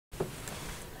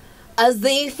As the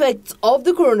effects of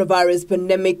the coronavirus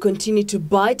pandemic continue to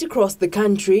bite across the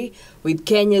country, with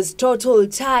Kenya's total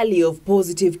tally of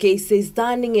positive cases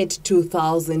standing at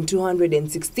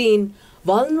 2,216,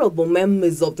 vulnerable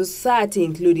members of the society,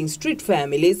 including street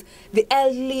families, the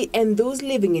elderly and those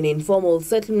living in informal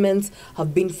settlements,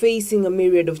 have been facing a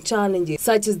myriad of challenges,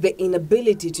 such as the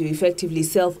inability to effectively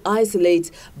self-isolate,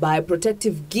 buy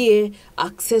protective gear,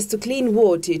 access to clean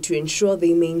water to ensure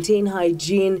they maintain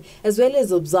hygiene, as well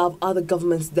as observe other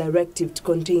government's directive to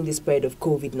contain the spread of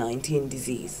COVID-19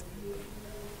 disease.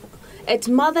 At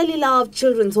Motherly Love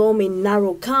Children's Home in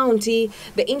Narok County,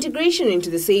 the integration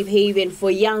into the safe haven for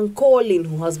young Colin,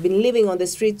 who has been living on the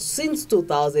streets since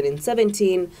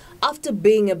 2017 after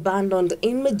being abandoned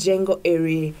in Majengo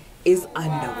area, is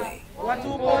underway.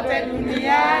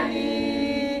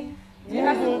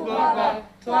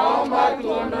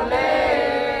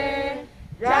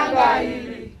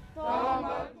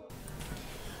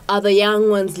 Other young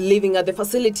ones living at the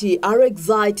facility are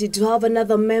excited to have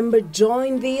another member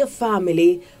join their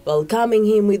family, welcoming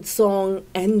him with song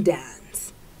and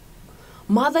dance.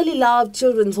 Motherly Love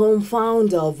Children's Home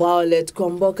founder Violet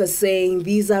Kwaboka saying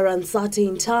these are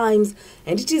uncertain times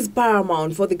and it is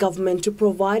paramount for the government to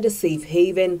provide a safe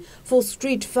haven for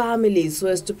street families so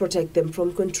as to protect them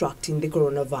from contracting the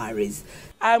coronavirus.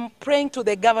 I'm praying to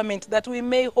the government that we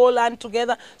may hold on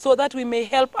together so that we may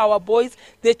help our boys.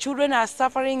 The children are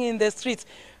suffering in the streets.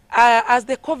 As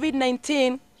the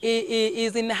COVID-19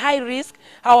 is in high risk,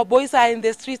 our boys are in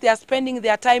the streets, they are spending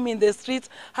their time in the streets.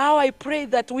 How I pray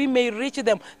that we may reach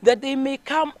them, that they may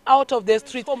come out of the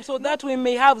streets so that we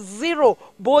may have zero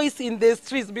boys in the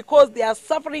streets because they are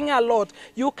suffering a lot.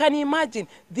 You can imagine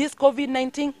this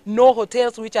COVID-19, no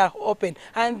hotels which are open,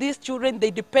 and these children,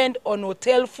 they depend on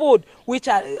hotel food which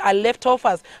are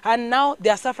leftovers, and now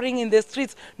they are suffering in the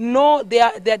streets. No,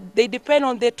 they depend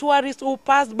on the tourists who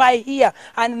pass by here,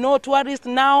 and no tourists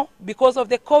now because of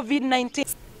the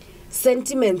COVID-19.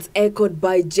 Sentiments echoed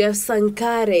by Jeff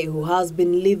Sankare, who has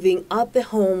been living at the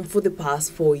home for the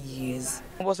past 4 years.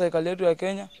 Serikali yetu ya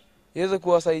Kenya iweze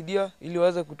kuwasaidia ili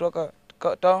waweze kutoka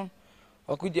town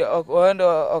wakuja waende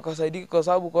wakasaidike kwa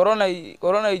sababu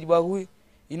corona haijibagui,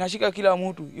 inashika kila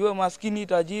mtu, iwe maskini,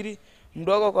 tajiri,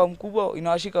 mdogo kwa mkubwa,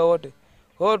 inawashika wote.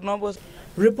 Kwa hiyo tunaomba.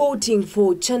 Reporting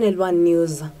for Channel 1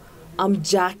 News, I'm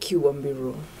Jackie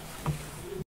Wambiru.